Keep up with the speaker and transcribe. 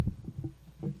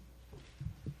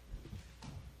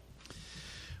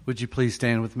Would you please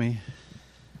stand with me?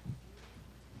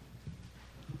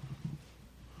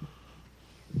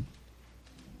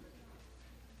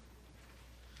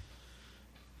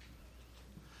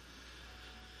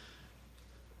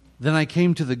 Then I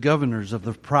came to the governors of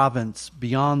the province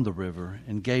beyond the river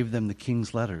and gave them the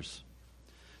king's letters.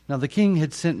 Now the king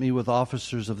had sent me with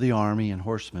officers of the army and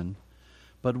horsemen.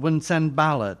 But when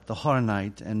Sanballat the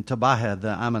Horonite and Tobiah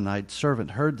the Ammonite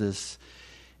servant heard this,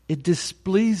 it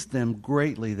displeased them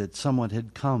greatly that someone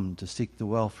had come to seek the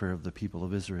welfare of the people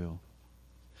of Israel.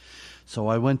 So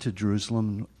I went to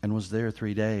Jerusalem and was there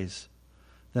 3 days.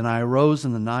 Then I arose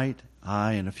in the night,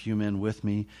 I and a few men with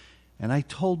me, and I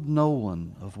told no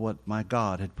one of what my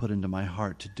God had put into my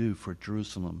heart to do for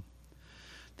Jerusalem.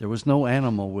 There was no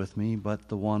animal with me but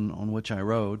the one on which I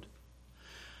rode.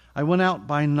 I went out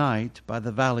by night by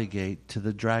the valley gate to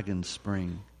the dragon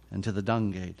spring and to the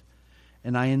dung gate,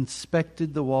 and I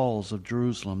inspected the walls of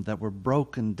Jerusalem that were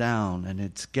broken down and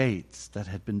its gates that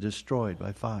had been destroyed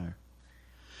by fire.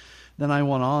 Then I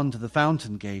went on to the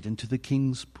fountain gate and to the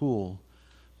king's pool,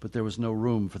 but there was no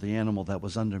room for the animal that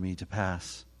was under me to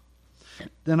pass.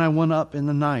 Then I went up in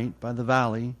the night by the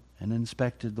valley and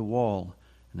inspected the wall,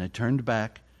 and I turned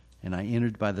back, and I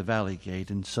entered by the valley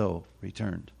gate, and so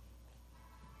returned.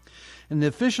 And the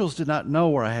officials did not know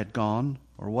where I had gone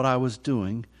or what I was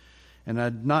doing, and I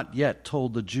had not yet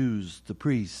told the Jews, the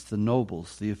priests, the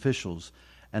nobles, the officials,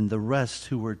 and the rest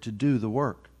who were to do the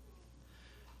work.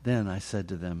 Then I said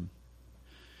to them,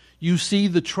 "You see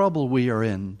the trouble we are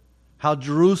in, how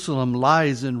Jerusalem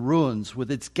lies in ruins with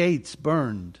its gates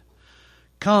burned.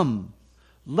 Come,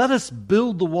 let us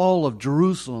build the wall of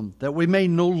Jerusalem, that we may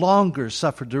no longer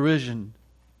suffer derision."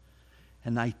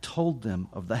 And I told them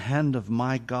of the hand of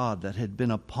my God that had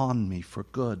been upon me for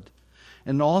good,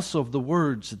 and also of the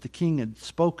words that the king had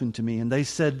spoken to me. And they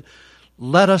said,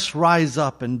 "Let us rise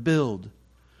up and build."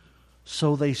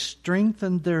 So they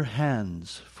strengthened their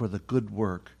hands for the good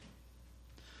work.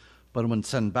 But when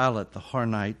Sanballat the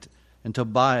Horonite and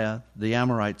Tobiah the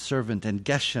Amorite servant and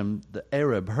Geshem the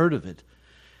Arab heard of it,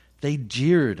 they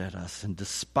jeered at us and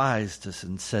despised us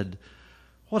and said,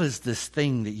 "What is this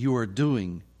thing that you are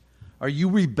doing? Are you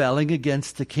rebelling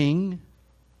against the king?"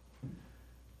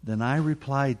 Then I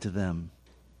replied to them,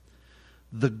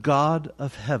 "The God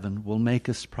of heaven will make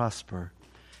us prosper,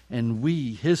 and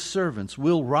we, his servants,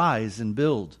 will rise and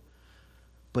build.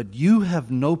 But you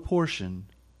have no portion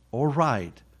or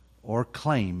right or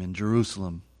claim in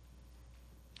Jerusalem."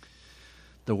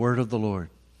 The word of the Lord.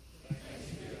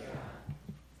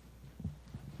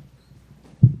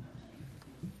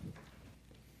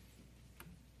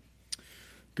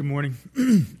 Good morning.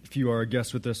 If you are a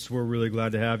guest with us, we're really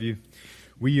glad to have you.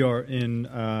 We are in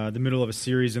the middle of a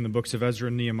series in the books of Ezra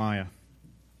and Nehemiah,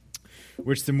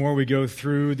 which the more we go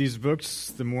through these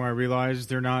books, the more I realize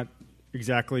they're not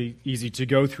exactly easy to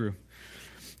go through.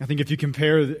 I think if you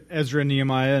compare Ezra and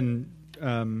Nehemiah and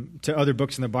to other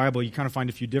books in the Bible, you kind of find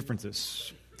a few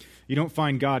differences. You don't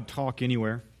find God talk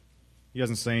anywhere. He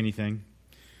doesn't say anything.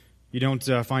 You don't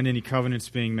find any covenants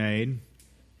being made.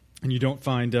 And you don't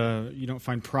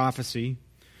find prophecy.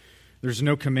 There's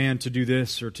no command to do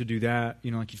this or to do that,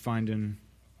 like you find in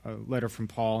a letter from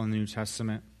Paul in the New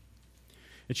Testament.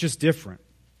 It's just different.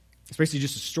 It's basically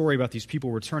just a story about these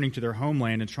people returning to their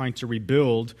homeland and trying to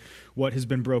rebuild what has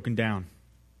been broken down.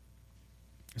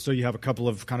 So you have a couple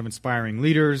of kind of inspiring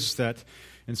leaders that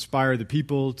inspire the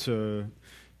people to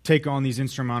take on these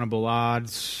insurmountable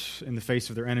odds in the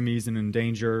face of their enemies and in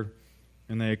danger,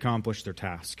 and they accomplish their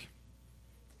task.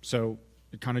 So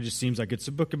it kind of just seems like it's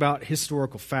a book about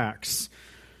historical facts.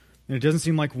 And it doesn't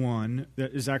seem like one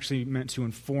that is actually meant to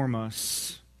inform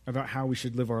us about how we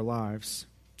should live our lives.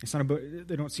 It's not a book,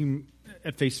 they don't seem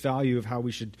at face value of how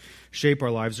we should shape our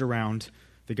lives around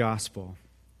the gospel.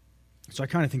 So I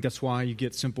kind of think that's why you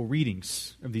get simple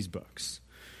readings of these books.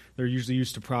 They're usually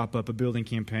used to prop up a building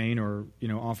campaign or,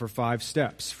 offer 5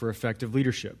 steps for effective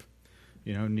leadership.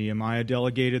 Nehemiah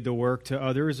delegated the work to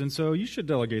others, and so you should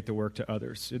delegate the work to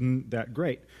others. Isn't that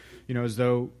great? As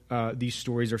though these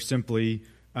stories are simply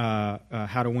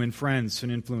how to win friends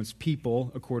and influence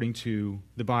people according to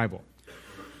the Bible.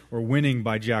 Or Winning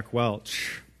by Jack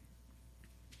Welch.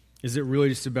 Is it really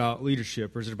just about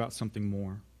leadership, or is it about something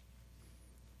more?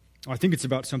 I think it's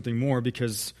about something more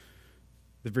because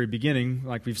the very beginning,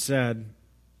 like we've said,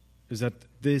 is that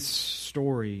this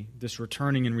story, this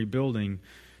returning and rebuilding,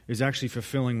 is actually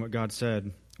fulfilling what God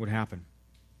said would happen.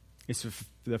 It's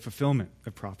the fulfillment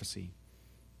of prophecy.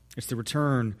 It's the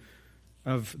return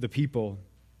of the people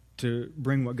to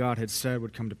bring what God had said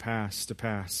would come to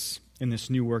pass in this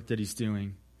new work that he's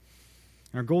doing.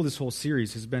 And our goal this whole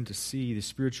series has been to see the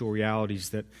spiritual realities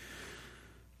that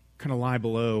kind of lie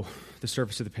below the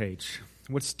surface of the page?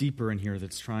 What's deeper in here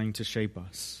that's trying to shape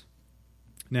us?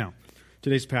 Now,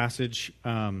 today's passage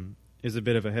is a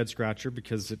bit of a head-scratcher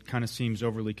because it kind of seems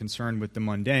overly concerned with the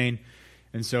mundane.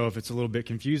 And so if it's a little bit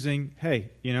confusing, hey,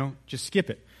 just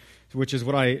skip it, which is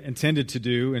what I intended to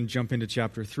do and jump into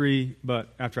chapter 3.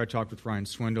 But after I talked with Ryan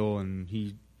Swindle and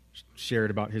he shared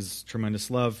about his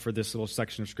tremendous love for this little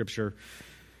section of Scripture,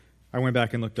 I went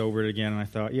back and looked over it again, and I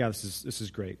thought, yeah, this is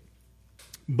great.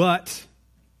 But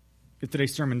if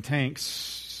today's sermon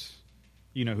tanks,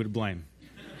 you know who to blame.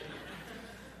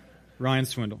 Ryan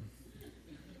Swindle.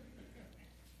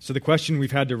 So the question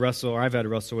I've had to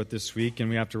wrestle with this week, and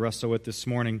we have to wrestle with this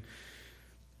morning,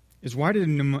 is why did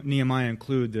Nehemiah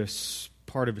include this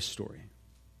part of his story?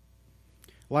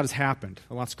 A lot has happened.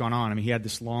 A lot's gone on. I mean, he had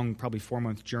this long, probably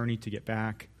 4-month journey to get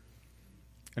back.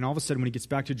 And all of a sudden, when he gets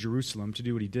back to Jerusalem to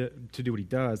do what he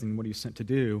does and what he was sent to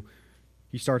do,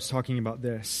 he starts talking about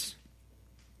this.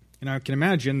 And I can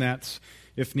imagine that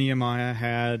if Nehemiah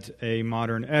had a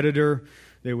modern editor,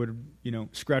 they would,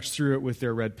 scratch through it with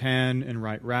their red pen and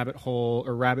write rabbit hole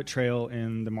or rabbit trail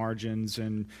in the margins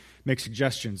and make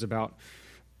suggestions about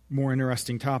more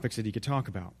interesting topics that he could talk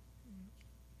about.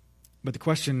 But the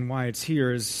question why it's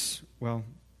here is, well,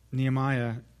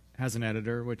 Nehemiah has an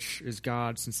editor, which is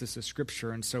God, since this is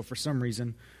Scripture. And so for some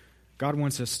reason, God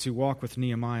wants us to walk with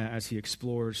Nehemiah as he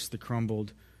explores the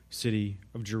crumbled city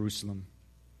of Jerusalem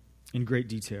in great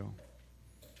detail.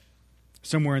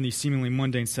 Somewhere in the seemingly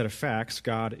mundane set of facts,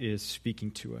 God is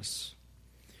speaking to us,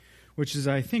 which is,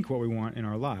 I think, what we want in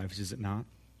our lives, is it not?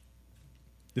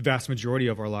 The vast majority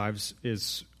of our lives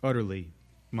is utterly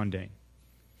mundane.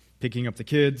 Picking up the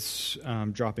kids,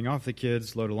 dropping off the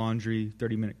kids, load of laundry,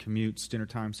 30-minute commutes, dinner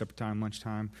time, supper time,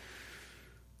 lunchtime.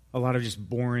 A lot of just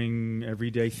boring,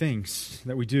 everyday things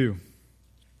that we do.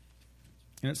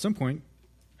 And at some point,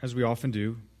 as we often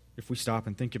do, if we stop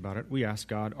and think about it, we ask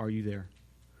God, are you there?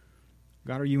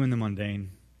 God, are you in the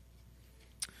mundane?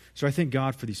 So I thank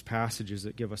God for these passages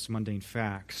that give us mundane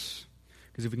facts,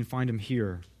 because if we can find him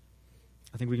here,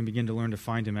 I think we can begin to learn to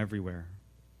find him everywhere.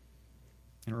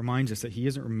 And it reminds us that he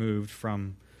isn't removed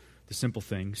from the simple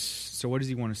things. So what does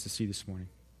he want us to see this morning?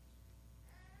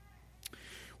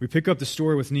 We pick up the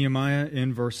story with Nehemiah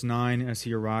in verse 9 as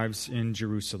he arrives in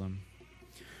Jerusalem.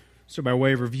 So by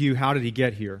way of review, how did he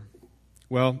get here?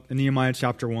 Well, in Nehemiah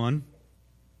chapter 1,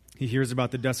 he hears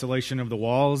about the desolation of the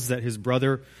walls that his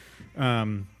brother,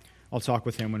 I'll talk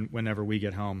with him whenever we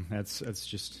get home. That's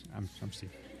just, I'm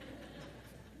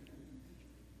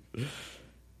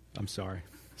sorry.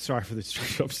 Sorry for the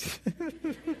trips.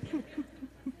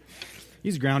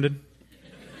 He's grounded.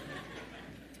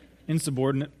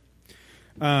 Insubordinate.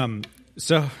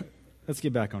 So let's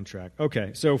get back on track.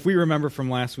 Okay, so if we remember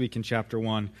from last week in chapter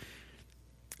 1,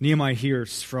 Nehemiah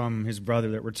hears from his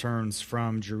brother that returns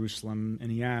from Jerusalem,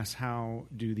 and he asks, how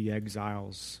do the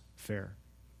exiles fare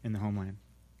in the homeland?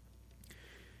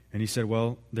 And he said,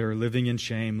 well, they're living in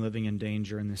shame, living in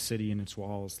danger, and the city and its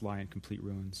walls lie in complete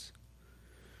ruins.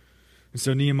 And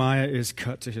so Nehemiah is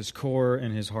cut to his core,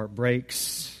 and his heart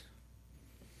breaks.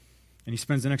 And he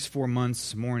spends the next 4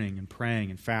 months mourning and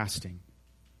praying and fasting.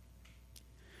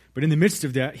 But in the midst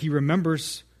of that, he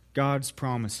remembers God's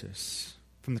promises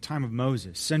from the time of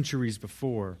Moses, centuries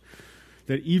before,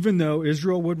 that even though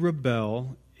Israel would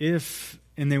rebel,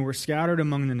 and they were scattered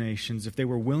among the nations, if they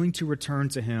were willing to return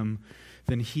to him,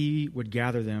 then he would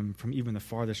gather them from even the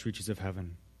farthest reaches of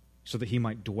heaven, so that he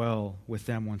might dwell with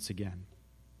them once again.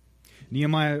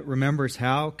 Nehemiah remembers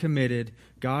how committed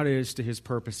God is to his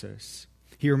purposes.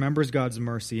 He remembers God's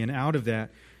mercy, and out of that,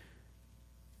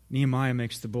 Nehemiah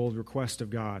makes the bold request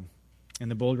of God and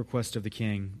the bold request of the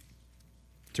king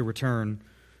to return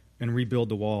and rebuild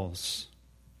the walls.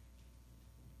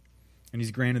 And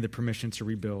he's granted the permission to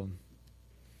rebuild.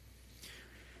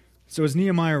 So as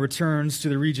Nehemiah returns to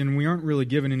the region, we aren't really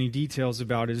given any details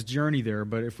about his journey there,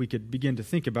 but if we could begin to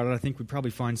think about it, I think we'd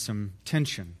probably find some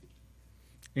tension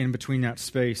in between that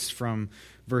space from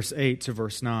verse 8 to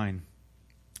verse 9.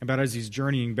 About as he's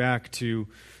journeying back to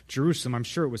Jerusalem, I'm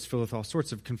sure it was filled with all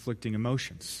sorts of conflicting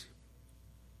emotions.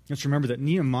 Let's remember that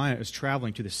Nehemiah is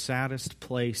traveling to the saddest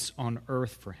place on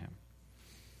earth for him.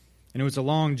 And it was a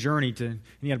long journey, and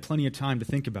he had plenty of time to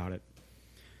think about it.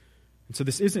 And so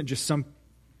this isn't just some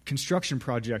construction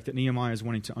project that Nehemiah is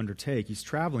wanting to undertake. He's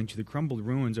traveling to the crumbled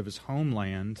ruins of his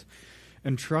homeland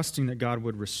and trusting that God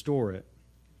would restore it.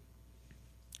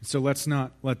 So let's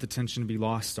not let the tension be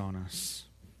lost on us.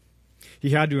 He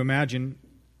had to imagine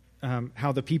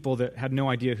how the people that had no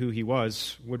idea who he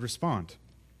was would respond.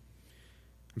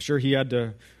 I'm sure he had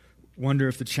to wonder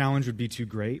if the challenge would be too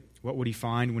great. What would he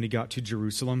find when he got to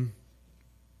Jerusalem?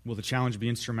 Will the challenge be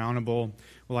insurmountable?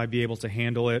 Will I be able to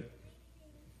handle it?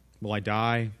 Will I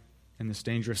die in this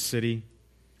dangerous city?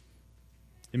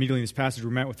 Immediately in this passage,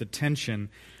 we're met with the tension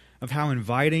of how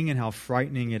inviting and how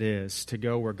frightening it is to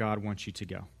go where God wants you to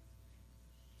go.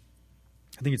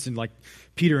 I think it's in like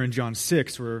Peter in John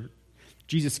 6 where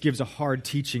Jesus gives a hard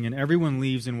teaching and everyone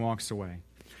leaves and walks away.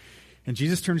 And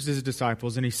Jesus turns to his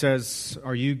disciples and he says,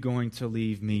 "Are you going to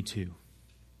leave me too?"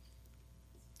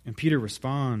 And Peter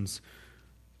responds,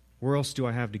 "Where else do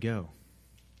I have to go?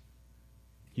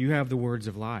 You have the words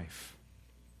of life.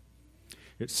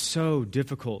 It's so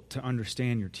difficult to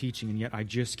understand your teaching, and yet I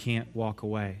just can't walk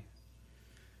away.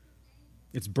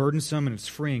 It's burdensome and it's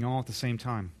freeing all at the same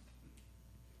time.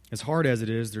 As hard as it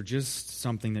is, they're just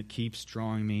something that keeps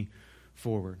drawing me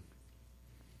forward."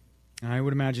 And I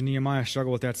would imagine Nehemiah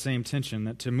struggled with that same tension,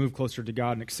 that to move closer to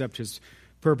God and accept his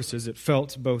purposes, it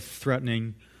felt both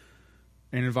threatening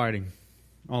and inviting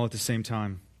all at the same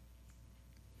time.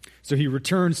 So he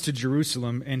returns to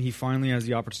Jerusalem, and he finally has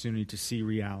the opportunity to see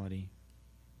reality,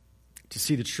 to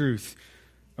see the truth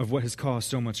of what has caused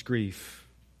so much grief.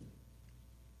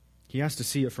 He has to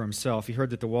see it for himself. He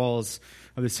heard that the walls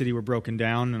of the city were broken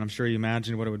down, and I'm sure he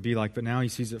imagined what it would be like, but now he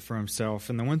sees it for himself.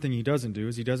 And the one thing he doesn't do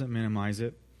is he doesn't minimize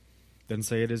it, doesn't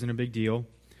say it isn't a big deal.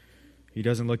 He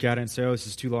doesn't look at it and say, "Oh, this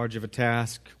is too large of a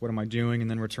task. What am I doing?"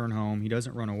 and then return home. He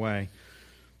doesn't run away.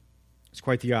 It's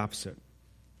quite the opposite.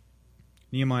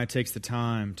 Nehemiah takes the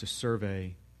time to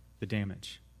survey the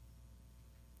damage.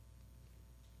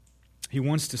 He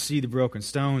wants to see the broken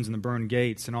stones and the burned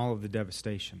gates and all of the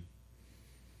devastation.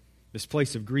 This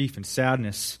place of grief and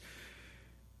sadness,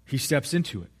 he steps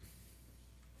into it.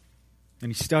 And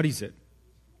he studies it.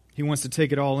 He wants to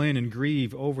take it all in and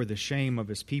grieve over the shame of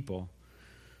his people.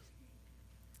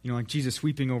 You know, like Jesus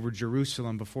weeping over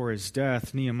Jerusalem before his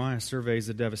death, Nehemiah surveys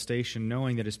the devastation,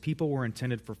 knowing that his people were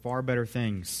intended for far better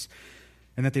things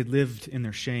and that they'd lived in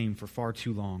their shame for far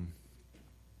too long.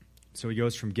 So he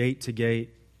goes from gate to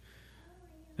gate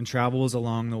and travels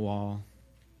along the wall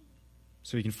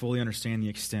so he can fully understand the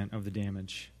extent of the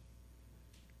damage.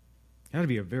 That would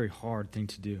be a very hard thing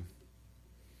to do.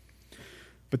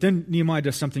 But then Nehemiah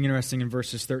does something interesting in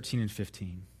verses 13 and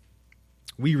 15.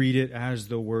 We read it as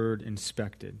the word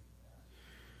inspected.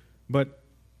 But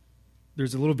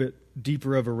there's a little bit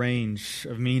deeper of a range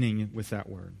of meaning with that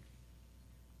word.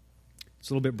 It's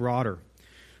a little bit broader.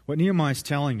 What Nehemiah is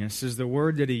telling us is the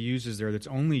word that he uses there, that's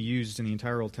only used in the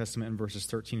entire Old Testament in verses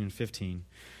 13 and 15,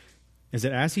 is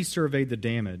that as he surveyed the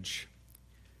damage,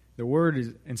 the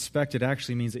word inspected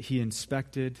actually means that he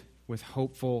inspected with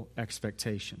hopeful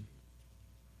expectation.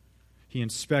 He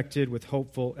inspected with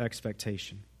hopeful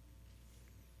expectation.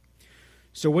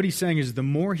 So what he's saying is the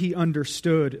more he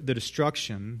understood the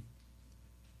destruction,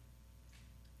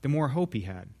 the more hope he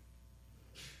had.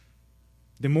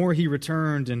 The more he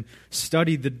returned and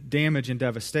studied the damage and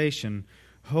devastation,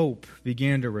 hope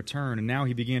began to return, and now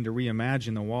he began to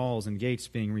reimagine the walls and gates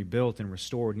being rebuilt and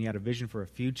restored, and he had a vision for a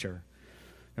future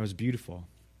that was beautiful.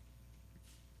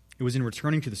 It was in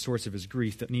returning to the source of his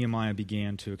grief that Nehemiah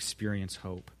began to experience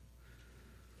hope.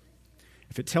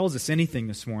 If it tells us anything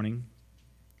this morning,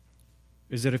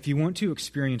 is that if you want to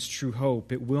experience true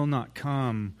hope, it will not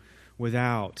come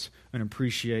without an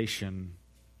appreciation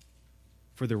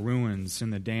for the ruins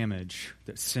and the damage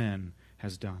that sin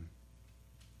has done.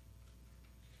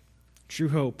 True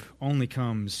hope only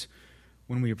comes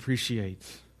when we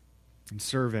appreciate and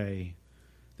survey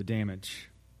the damage.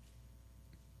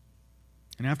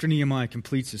 And after Nehemiah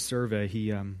completes his survey,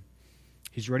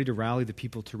 he's ready to rally the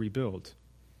people to rebuild.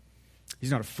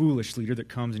 He's not a foolish leader that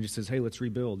comes and just says, "Hey, let's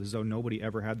rebuild," as though nobody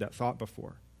ever had that thought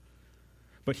before.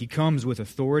 But he comes with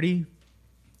authority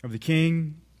of the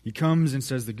king. He comes and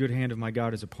says, "The good hand of my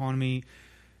God is upon me."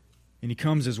 And he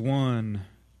comes as one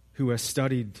who has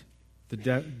studied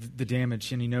the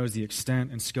damage, and he knows the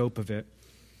extent and scope of it.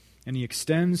 And he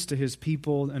extends to his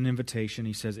people an invitation.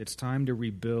 He says, it's time to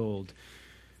rebuild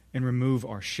and remove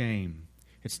our shame.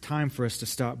 It's time for us to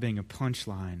stop being a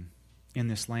punchline in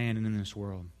this land and in this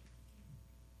world.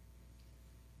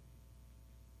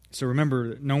 So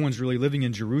remember, no one's really living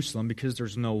in Jerusalem because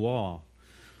there's no wall,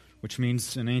 which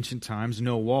means in ancient times,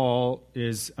 no wall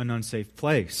is an unsafe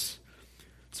place.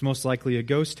 It's most likely a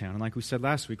ghost town. And like we said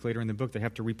last week, later in the book, they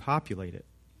have to repopulate it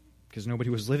because nobody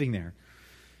was living there.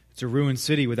 It's a ruined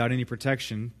city without any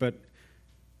protection, but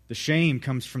the shame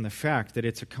comes from the fact that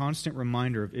it's a constant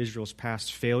reminder of Israel's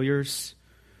past failures,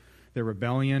 their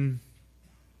rebellion,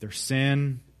 their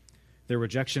sin, their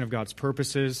rejection of God's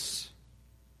purposes,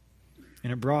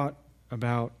 and it brought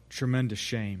about tremendous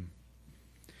shame.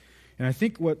 And I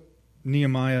think what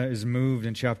Nehemiah is moved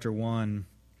in chapter 1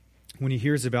 when he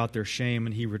hears about their shame,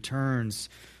 and he returns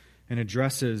and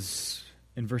addresses,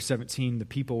 in verse 17, the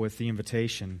people with the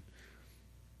invitation,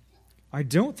 I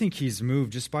don't think he's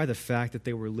moved just by the fact that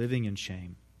they were living in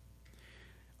shame.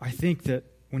 I think that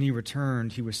when he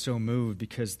returned, he was so moved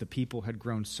because the people had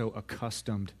grown so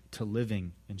accustomed to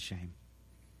living in shame.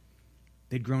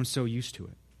 They'd grown so used to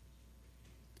it.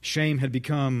 Shame had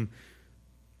become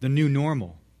the new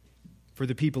normal for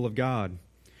the people of God.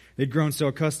 They'd grown so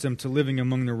accustomed to living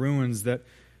among the ruins that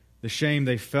the shame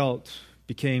they felt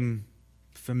became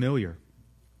familiar.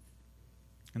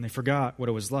 And they forgot what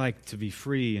it was like to be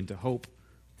free and to hope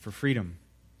for freedom.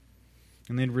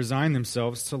 And they'd resigned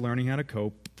themselves to learning how to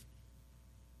cope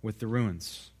with the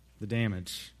ruins, the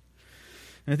damage.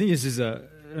 And I think this is a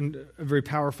very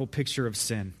powerful picture of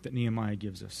sin that Nehemiah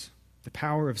gives us. The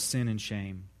power of sin and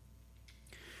shame.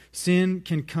 Sin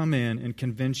can come in and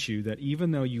convince you that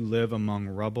even though you live among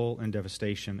rubble and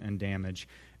devastation and damage,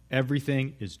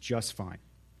 everything is just fine.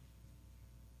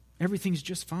 Everything's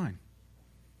just fine.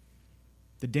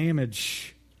 The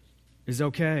damage is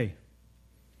okay.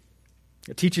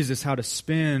 It teaches us how to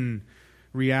spin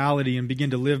reality and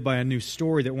begin to live by a new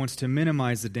story that wants to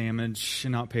minimize the damage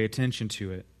and not pay attention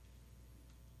to it.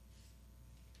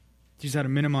 It teaches how to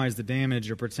minimize the damage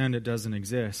or pretend it doesn't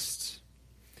exist.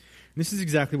 And this is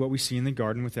exactly what we see in the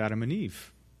garden with Adam and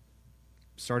Eve.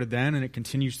 It started then, and it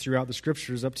continues throughout the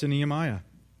Scriptures up to Nehemiah.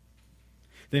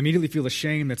 They immediately feel a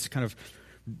shame that's kind of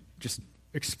just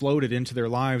exploded into their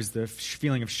lives, the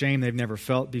feeling of shame they've never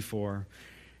felt before.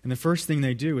 And the first thing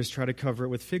they do is try to cover it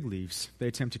with fig leaves. They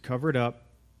attempt to cover it up,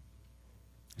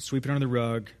 sweep it under the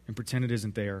rug, and pretend it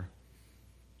isn't there.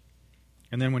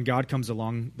 And then when God comes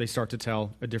along, they start to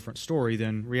tell a different story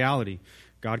than reality.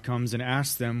 God comes and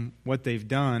asks them what they've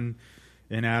done,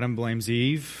 and Adam blames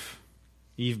Eve.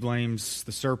 Eve blames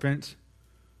the serpent.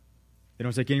 They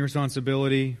don't take any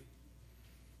responsibility.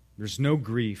 There's no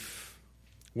grief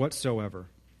whatsoever.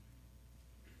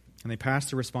 And they pass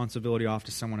the responsibility off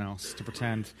to someone else to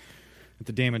pretend that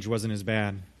the damage wasn't as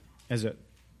bad as it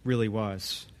really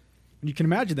was. And you can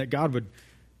imagine that God would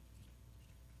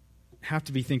have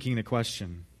to be thinking the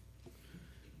question,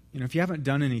 if you haven't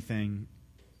done anything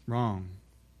wrong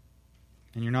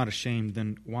and you're not ashamed,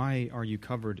 then why are you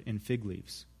covered in fig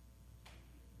leaves?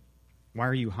 Why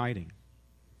are you hiding?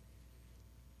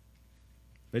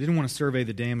 They didn't want to survey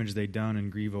the damage they'd done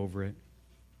and grieve over it.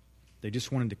 They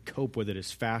just wanted to cope with it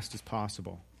as fast as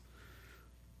possible.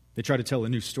 They tried to tell a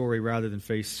new story rather than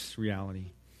face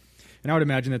reality. And I would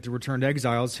imagine that the returned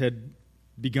exiles had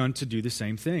begun to do the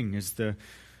same thing as the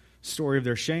story of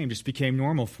their shame just became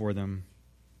normal for them.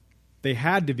 They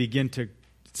had to begin to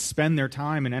spend their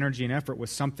time and energy and effort with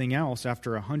something else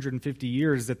after 150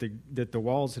 years that the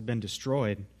walls had been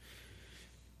destroyed.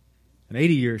 And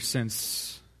 80 years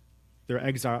since the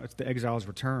exiles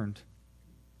returned.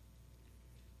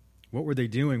 What were they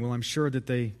doing? Well, I'm sure that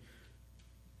they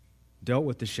dealt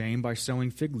with the shame by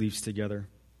sewing fig leaves together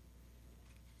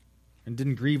and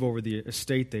didn't grieve over the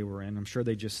estate they were in. I'm sure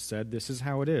they just said, this is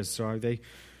how it is. So they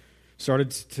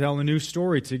started to tell a new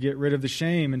story to get rid of the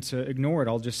shame and to ignore it.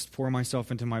 I'll just pour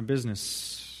myself into my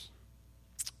business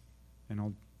and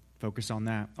I'll focus on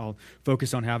that. I'll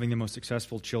focus on having the most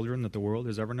successful children that the world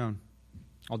has ever known.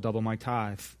 I'll double my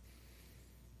tithe.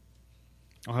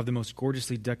 I'll have the most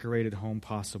gorgeously decorated home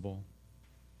possible.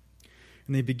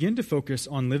 And they begin to focus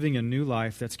on living a new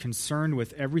life that's concerned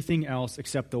with everything else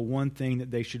except the one thing that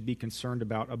they should be concerned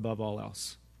about above all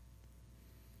else.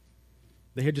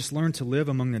 They had just learned to live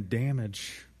among the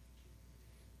damage.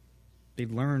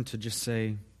 They'd learned to just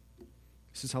say,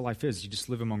 this is how life is. You just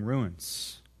live among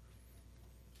ruins.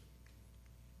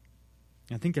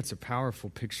 And I think that's a powerful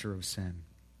picture of sin.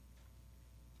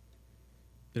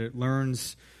 That it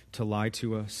learns to lie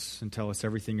to us and tell us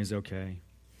everything is okay.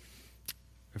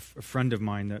 A friend of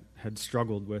mine that had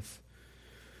struggled with,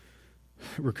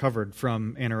 recovered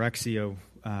from anorexia,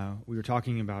 we were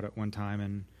talking about it one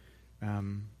time,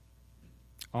 and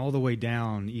all the way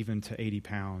down even to 80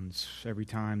 pounds, every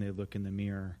time they look in the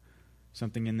mirror,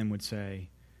 something in them would say,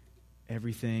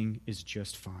 everything is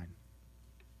just fine.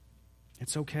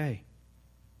 It's okay.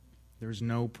 There's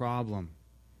no problem.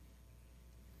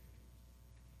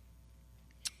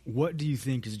 What do you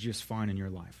think is just fine in your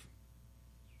life?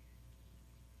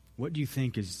 What do you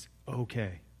think is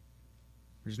okay?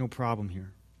 There's no problem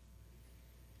here.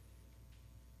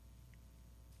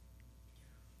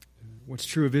 What's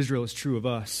true of Israel is true of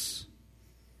us.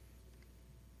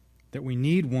 That we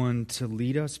need one to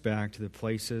lead us back to the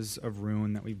places of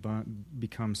ruin that we've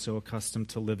become so accustomed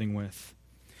to living with.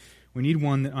 We need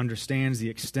one that understands the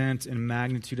extent and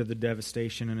magnitude of the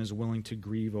devastation and is willing to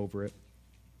grieve over it,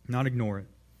 not ignore it.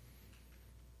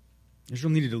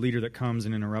 Israel needed a leader that comes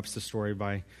and interrupts the story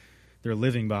by they're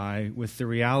living by with the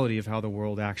reality of how the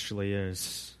world actually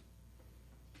is.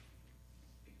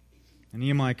 And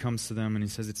Nehemiah comes to them and he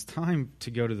says, it's time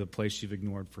to go to the place you've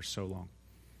ignored for so long.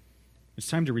 It's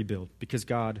time to rebuild because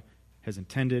God has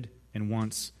intended and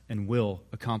wants and will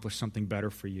accomplish something better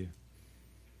for you.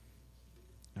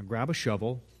 Now grab a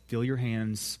shovel, fill your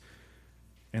hands,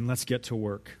 and let's get to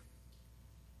work.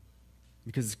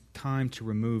 Because it's time to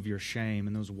remove your shame,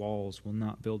 and those walls will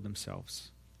not build themselves.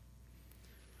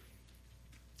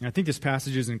 And I think this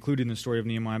passage is included in the story of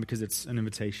Nehemiah because it's an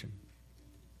invitation.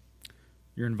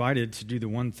 You're invited to do the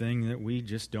one thing that we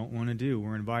just don't want to do.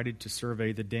 We're invited to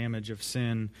survey the damage of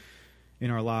sin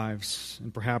in our lives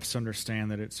and perhaps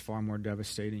understand that it's far more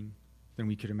devastating than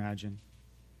we could imagine.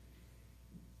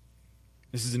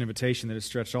 This is an invitation that is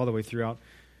stretched all the way throughout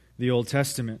the Old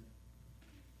Testament.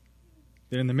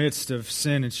 That in the midst of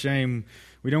sin and shame,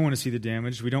 we don't want to see the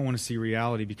damage. We don't want to see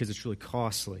reality because it's really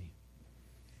costly.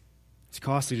 It's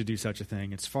costly to do such a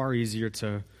thing. It's far easier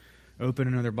to open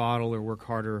another bottle or work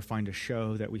harder or find a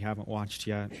show that we haven't watched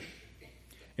yet.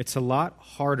 It's a lot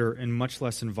harder and much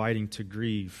less inviting to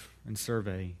grieve and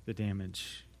survey the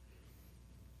damage.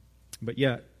 But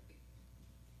yet,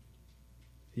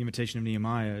 the invitation of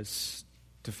Nehemiah is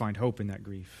to find hope in that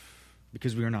grief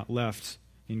because we are not left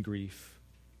in grief.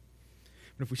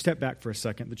 But if we step back for a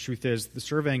second, the truth is the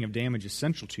surveying of damage is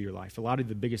central to your life. A lot of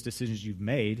the biggest decisions you've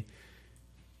made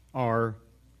are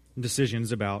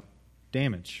decisions about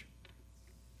damage.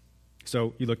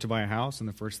 So you look to buy a house, and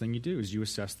the first thing you do is you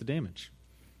assess the damage.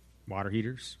 Water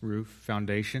heaters, roof,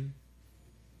 foundation.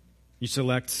 You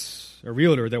select a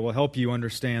realtor that will help you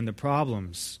understand the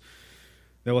problems,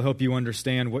 that will help you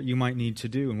understand what you might need to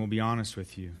do, and will be honest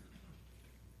with you.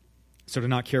 So to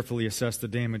not carefully assess the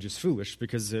damage is foolish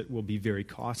because it will be very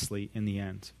costly in the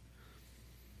end.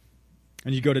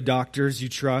 And you go to doctors you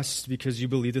trust because you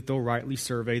believe that they'll rightly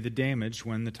survey the damage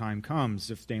when the time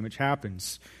comes, if damage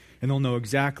happens. And they'll know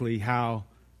exactly how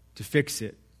to fix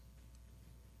it.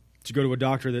 To go to a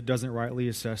doctor that doesn't rightly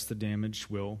assess the damage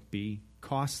will be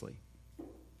costly.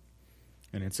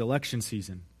 And it's election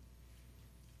season.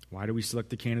 Why do we select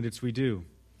the candidates we do?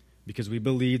 Because we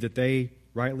believe that they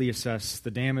rightly assess the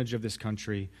damage of this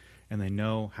country and they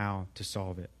know how to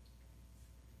solve it.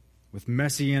 With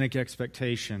messianic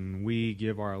expectation, we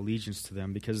give our allegiance to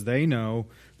them because they know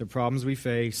the problems we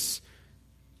face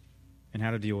and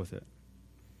how to deal with it.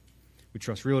 We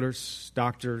trust realtors,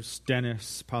 doctors,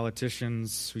 dentists,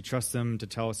 politicians. We trust them to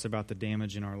tell us about the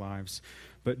damage in our lives.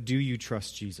 But do you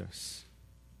trust Jesus?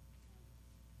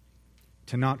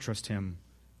 To not trust him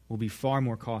will be far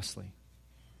more costly.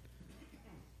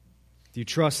 Do you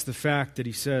trust the fact that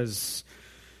he says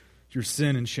your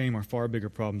sin and shame are far bigger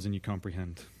problems than you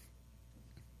comprehend?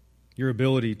 Your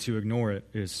ability to ignore it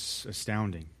is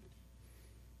astounding.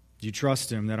 Do you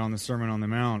trust him that on the Sermon on the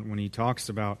Mount, when he talks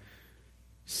about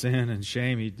sin and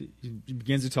shame, he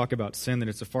begins to talk about sin, that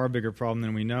it's a far bigger problem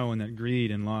than we know, and that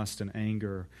greed and lust and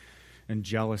anger and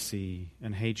jealousy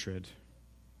and hatred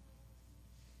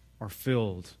are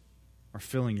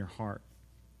filling your heart,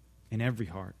 in every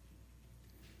heart?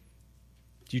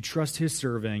 Do you trust his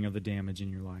surveying of the damage in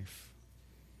your life?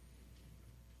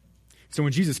 So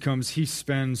when Jesus comes, he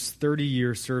spends 30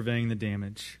 years surveying the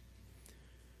damage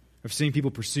of seeing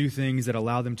people pursue things that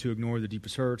allow them to ignore the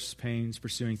deepest hurts, pains,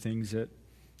 pursuing things that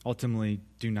ultimately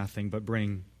do nothing but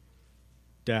bring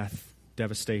death,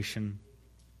 devastation.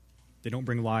 They don't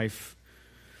bring life.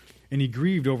 And he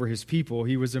grieved over his people.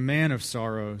 He was a man of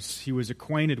sorrows. He was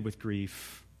acquainted with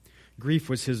grief. Grief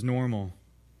was his normal.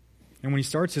 And when he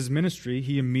starts his ministry,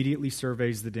 he immediately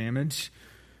surveys the damage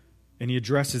and he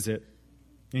addresses it.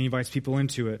 And he invites people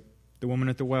into it. The woman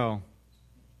at the well,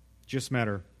 just met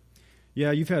her.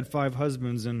 Yeah, you've had 5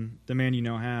 husbands and the man you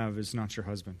now have is not your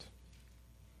husband.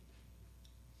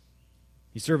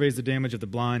 He surveys the damage of the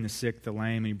blind, the sick, the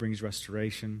lame, and he brings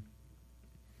restoration.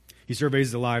 He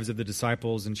surveys the lives of the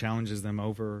disciples and challenges them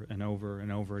over and over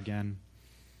and over again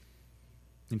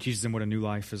and teaches them what a new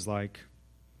life is like.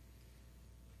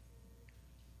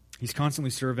 He's constantly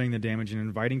surveying the damage and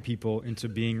inviting people into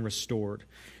being restored.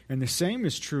 And the same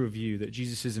is true of you, that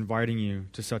Jesus is inviting you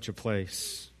to such a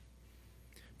place.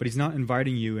 But he's not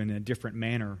inviting you in a different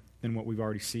manner than what we've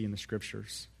already seen in the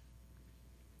Scriptures.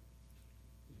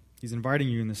 He's inviting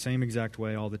you in the same exact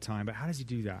way all the time. But how does he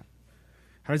do that?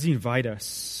 How does he invite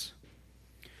us?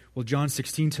 Well, John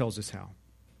 16 tells us how.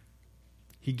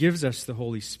 He gives us the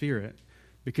Holy Spirit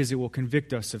because it will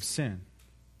convict us of sin.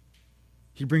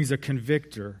 He brings a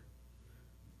convictor.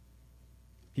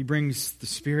 He brings the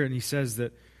Spirit, and he says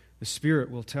that the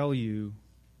Spirit will tell you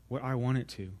what I want it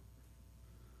to.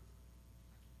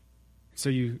 So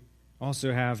you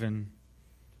also have in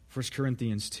 1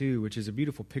 Corinthians 2, which is a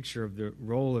beautiful picture of the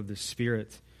role of the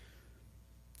Spirit,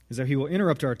 is that he will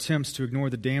interrupt our attempts to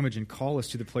ignore the damage and call us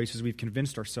to the places we've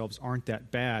convinced ourselves aren't that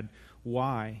bad.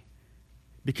 Why?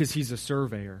 Because he's a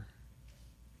surveyor.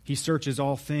 He searches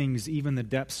all things, even the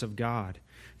depths of God.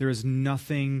 There is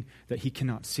nothing that he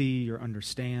cannot see or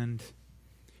understand.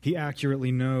 He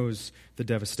accurately knows the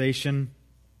devastation.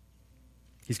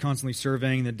 He's constantly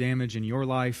surveying the damage in your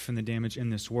life and the damage in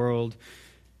this world.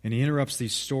 And he interrupts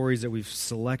these stories that we've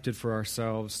selected for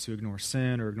ourselves to ignore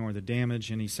sin or ignore the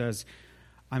damage. And he says,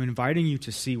 I'm inviting you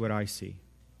to see what I see.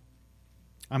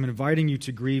 I'm inviting you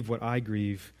to grieve what I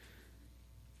grieve.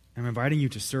 I'm inviting you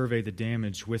to survey the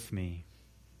damage with me.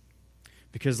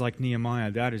 Because like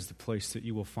Nehemiah, that is the place that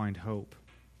you will find hope.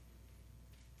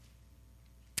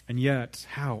 And yet,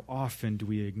 how often do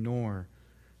we ignore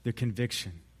the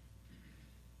conviction?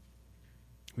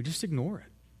 We just ignore it.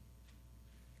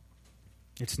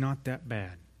 It's not that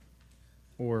bad.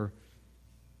 Or,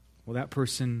 well, that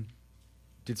person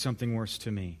did something worse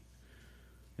to me.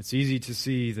 It's easy to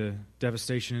see the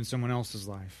devastation in someone else's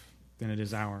life than it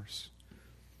is ours.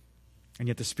 And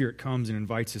yet the Spirit comes and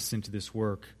invites us into this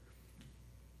work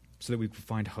so that we can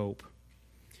find hope.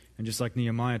 And just like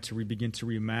Nehemiah, to begin to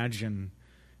reimagine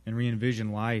and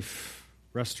re-envision life,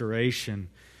 restoration,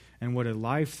 and what a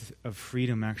life of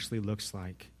freedom actually looks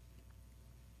like.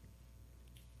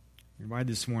 You're invited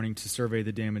this morning to survey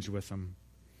the damage with them.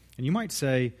 And you might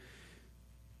say,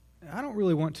 I don't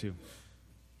really want to.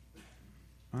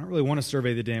 I don't really want to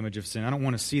survey the damage of sin. I don't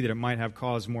want to see that it might have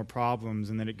caused more problems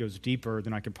and that it goes deeper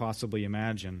than I could possibly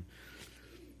imagine.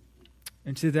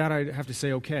 And to that, I have to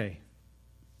say, okay.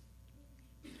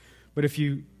 But if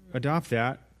you adopt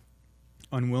that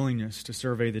unwillingness to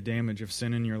survey the damage of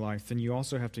sin in your life, then you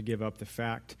also have to give up the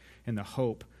fact and the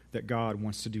hope that God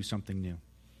wants to do something new.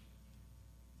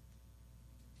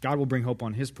 God will bring hope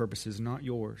on his purposes, not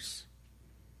yours.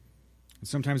 And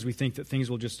sometimes we think that things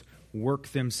will just work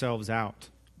themselves out.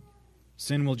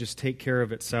 Sin will just take care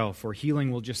of itself, or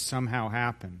healing will just somehow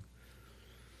happen.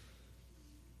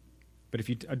 But if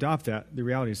you adopt that, the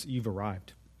reality is you've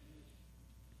arrived.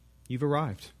 You've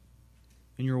arrived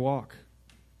in your walk.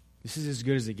 This is as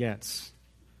good as it gets.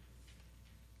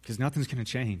 Because nothing's going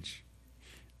to change.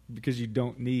 Because you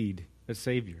don't need a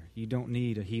Savior. You don't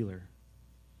need a healer.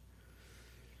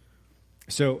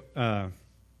 So, I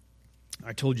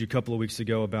told you a couple of weeks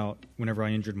ago about whenever I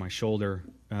injured my shoulder,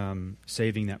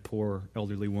 saving that poor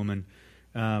elderly woman.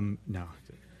 The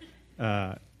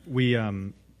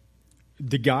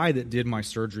guy that did my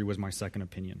surgery was my second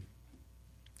opinion.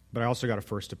 But I also got a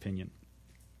first opinion.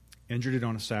 Injured it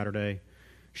on a Saturday.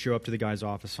 Show up to the guy's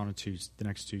office on the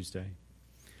next Tuesday.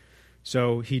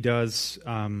 So he does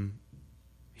a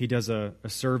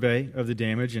survey of the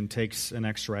damage and takes an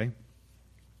X-ray.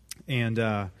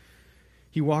 And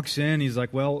he walks in. He's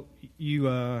like, "Well, you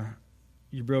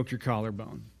broke your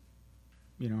collarbone."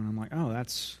 And I'm like, "Oh,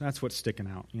 that's what's sticking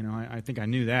out." I think I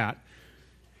knew that.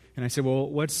 And I said, "Well,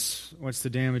 what's the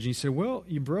damage?" And he said, "Well,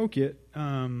 you broke it."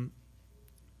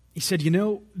 He said,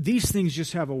 "These things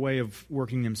just have a way of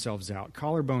working themselves out.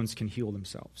 Collarbones can heal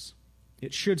themselves.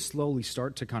 It should slowly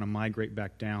start to kind of migrate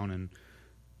back down and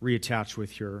reattach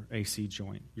with your AC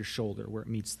joint, your shoulder, where it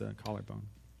meets the collarbone."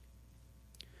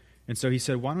 And so he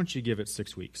said, "Why don't you give it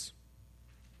 6 weeks?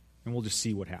 And we'll just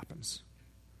see what happens."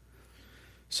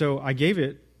 So I gave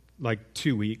it like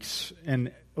 2 weeks,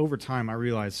 and over time I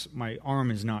realized my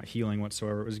arm is not healing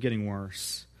whatsoever. It was getting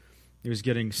worse. It was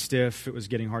getting stiff. It was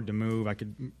getting hard to move. I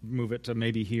could move it to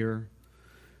maybe here.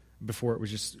 Before, it was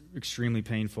just extremely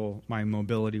painful. My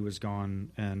mobility was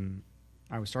gone, and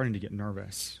I was starting to get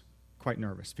nervous, quite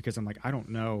nervous, because I'm like, I don't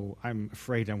know. I'm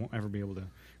afraid I won't ever be able to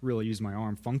really use my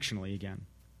arm functionally again.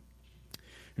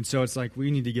 And so it's like,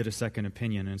 we need to get a second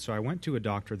opinion. And so I went to a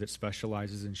doctor that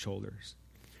specializes in shoulders.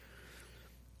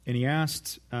 And he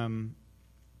asked, when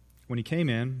he came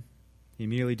in, he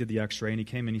immediately did the X-ray, and he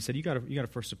came in. He said, "You got a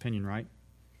first opinion, right?"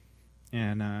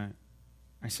 And I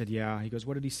said, "Yeah." He goes,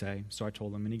 "What did he say?" So I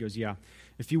told him, and he goes, "Yeah,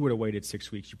 if you would have waited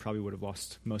 6 weeks, you probably would have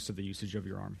lost most of the usage of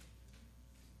your arm.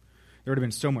 There would have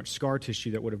been so much scar tissue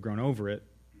that would have grown over it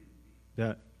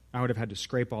that I would have had to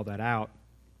scrape all that out.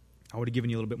 I would have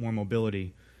given you a little bit more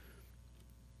mobility,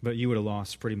 but you would have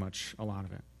lost pretty much a lot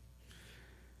of it."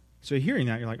 So hearing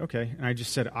that, you're like, okay. And I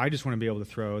just said, I just want to be able to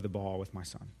throw the ball with my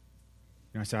son.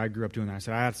 I said, I grew up doing that. I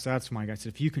said, that's my guy. I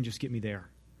said, if you can just get me there,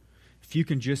 if you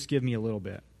can just give me a little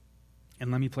bit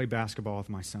and let me play basketball with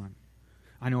my son.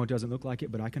 I know it doesn't look like it,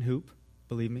 but I can hoop,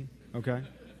 believe me, okay?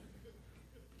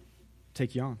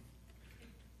 Take you on.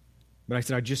 But I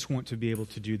said, I just want to be able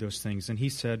to do those things. And he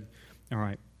said, all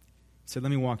right. He said, let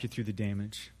me walk you through the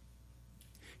damage.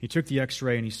 He took the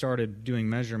x-ray and he started doing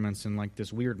measurements and like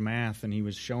this weird math, and he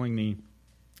was showing me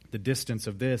the distance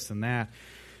of this and that.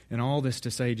 And all this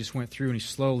to say, he just went through and he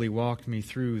slowly walked me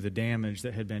through the damage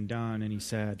that had been done. And he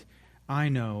said, I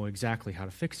know exactly how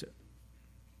to fix it.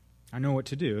 I know what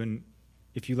to do. And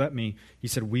if you let me, he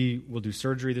said, we will do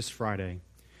surgery this Friday.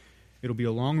 It'll be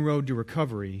a long road to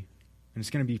recovery, and it's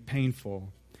going to be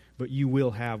painful, but you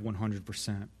will have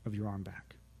 100% of your arm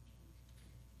back.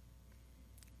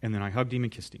 And then I hugged him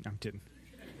and kissed him. I'm kidding.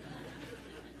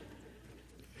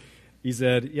 He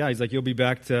said, yeah, he's like, you'll be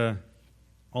back to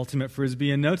ultimate Frisbee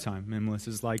in no time. And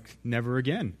Melissa's like, never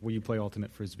again will you play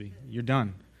ultimate Frisbee. You're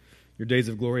done. Your days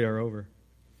of glory are over.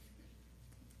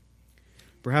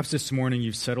 Perhaps this morning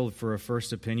you've settled for a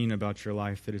first opinion about your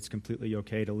life, that it's completely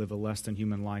okay to live a less than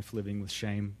human life living with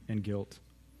shame and guilt.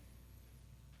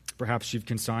 Perhaps you've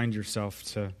consigned yourself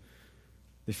to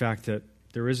the fact that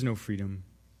there is no freedom,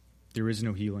 there is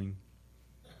no healing,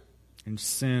 and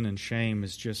sin and shame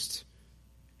is just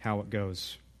how it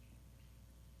goes.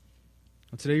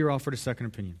 Well, today you're offered a second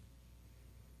opinion.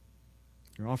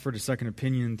 You're offered a second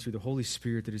opinion through the Holy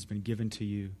Spirit that has been given to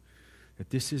you,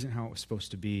 that this isn't how it was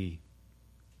supposed to be.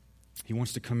 He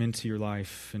wants to come into your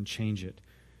life and change it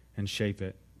and shape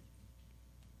it.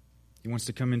 He wants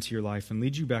to come into your life and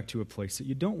lead you back to a place that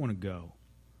you don't want to go.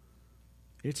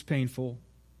 It's painful.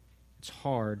 It's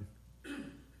hard.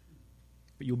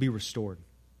 But you'll be restored.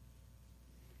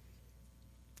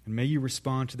 And may you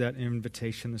respond to that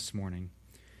invitation this morning,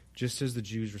 just as the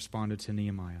Jews responded to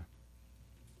Nehemiah.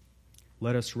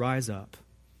 Let us rise up,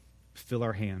 fill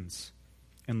our hands,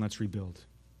 and let's rebuild.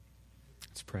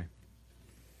 Let's pray.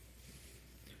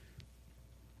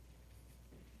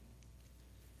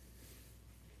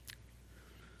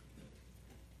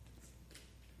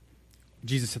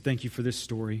 Jesus, I thank you for this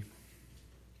story.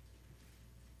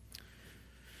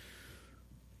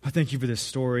 I thank you for this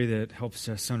story that helps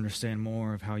us understand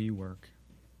more of how you work.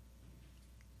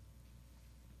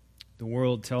 The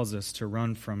world tells us to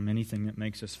run from anything that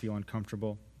makes us feel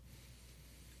uncomfortable,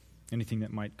 anything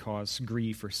that might cause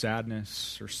grief or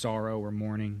sadness or sorrow or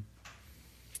mourning.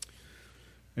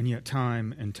 And yet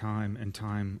time and time and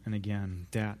time and again,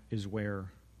 that is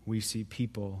where we see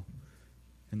people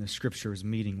in the Scriptures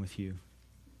meeting with you.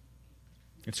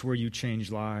 It's where you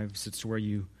change lives. It's where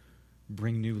you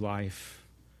bring new life.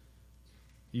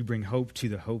 You bring hope to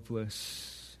the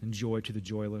hopeless and joy to the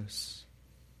joyless.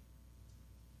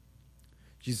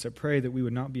 Jesus, I pray that we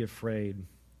would not be afraid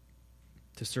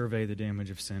to survey the damage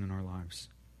of sin in our lives.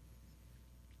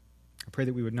 I pray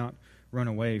that we would not run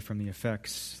away from the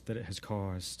effects that it has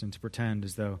caused and to pretend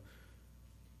as though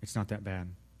it's not that bad.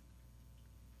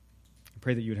 I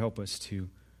pray that you would help us to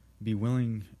be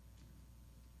willing,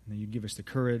 and that you'd give us the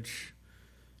courage,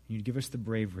 and you'd give us the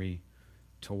bravery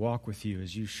to walk with you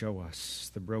as you show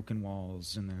us the broken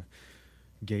walls and the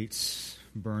gates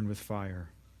burned with fire.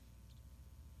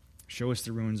 Show us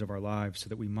the ruins of our lives so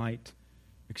that we might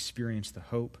experience the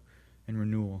hope and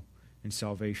renewal and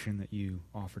salvation that you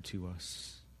offer to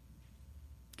us.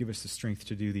 Give us the strength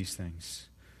to do these things,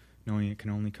 knowing it can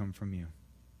only come from you.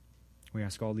 We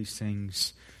ask all these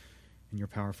things in your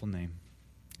powerful name.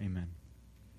 Amen.